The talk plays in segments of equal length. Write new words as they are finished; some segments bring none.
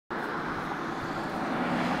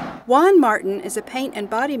Juan Martin is a paint and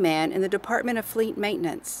body man in the Department of Fleet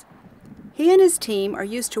Maintenance. He and his team are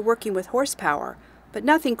used to working with horsepower, but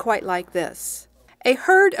nothing quite like this. A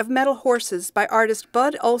herd of metal horses by artist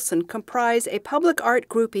Bud Olson comprise a public art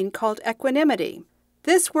grouping called Equinimity.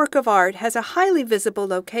 This work of art has a highly visible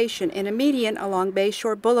location in a median along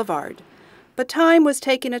Bayshore Boulevard, but time was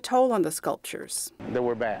taking a toll on the sculptures. They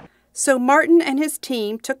were bad. So Martin and his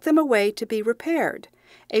team took them away to be repaired.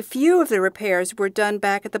 A few of the repairs were done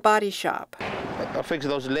back at the body shop. I fixed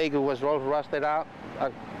those legs, it was all rusted out. I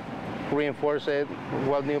reinforced it,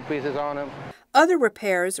 weld new pieces on them. Other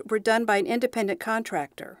repairs were done by an independent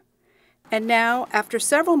contractor. And now, after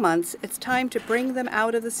several months, it's time to bring them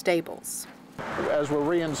out of the stables. As we're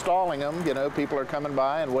reinstalling them, you know, people are coming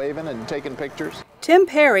by and waving and taking pictures. Tim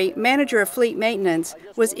Perry, manager of fleet maintenance,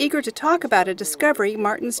 was eager to talk about a discovery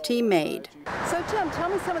Martin's team made. So Tim, tell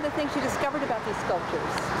me some of the things you discovered about these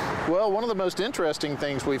sculptures. Well, one of the most interesting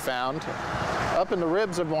things we found, up in the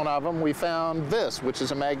ribs of one of them, we found this, which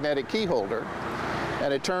is a magnetic key holder.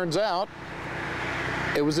 And it turns out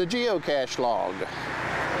it was a geocache log.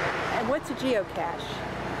 And what's a geocache?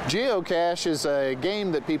 Geocache is a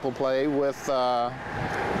game that people play with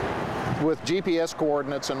GPS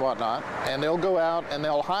coordinates and whatnot, and they'll go out and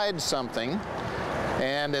they'll hide something,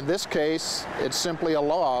 and in this case it's simply a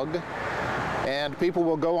log, and people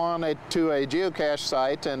will go on to a geocache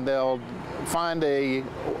site and they'll find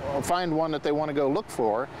one that they want to go look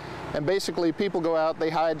for, and basically people go out, they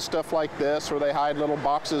hide stuff like this, or they hide little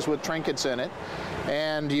boxes with trinkets in it,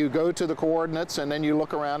 and you go to the coordinates and then you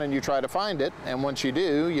look around and you try to find it, and once you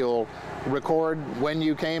do, you'll record when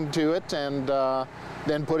you came to it and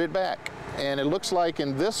then put it back. And it looks like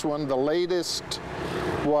in this one, the latest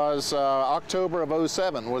was October of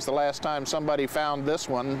 '07 was the last time somebody found this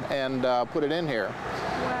one and put it in here.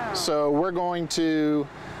 Wow. So we're going to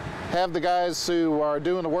have the guys who are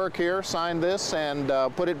doing the work here sign this and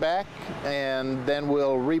put it back, and then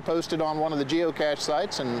we'll repost it on one of the geocache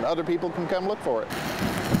sites and other people can come look for it.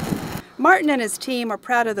 Martin and his team are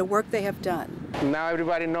proud of the work they have done. Now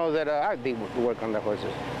everybody knows that I did work on the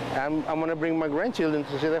horses. I'm going to bring my grandchildren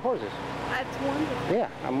to see the horses. That's wonderful. Yeah,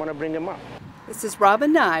 I'm going to bring them up. This is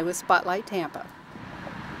Robin Nigh with Spotlight Tampa.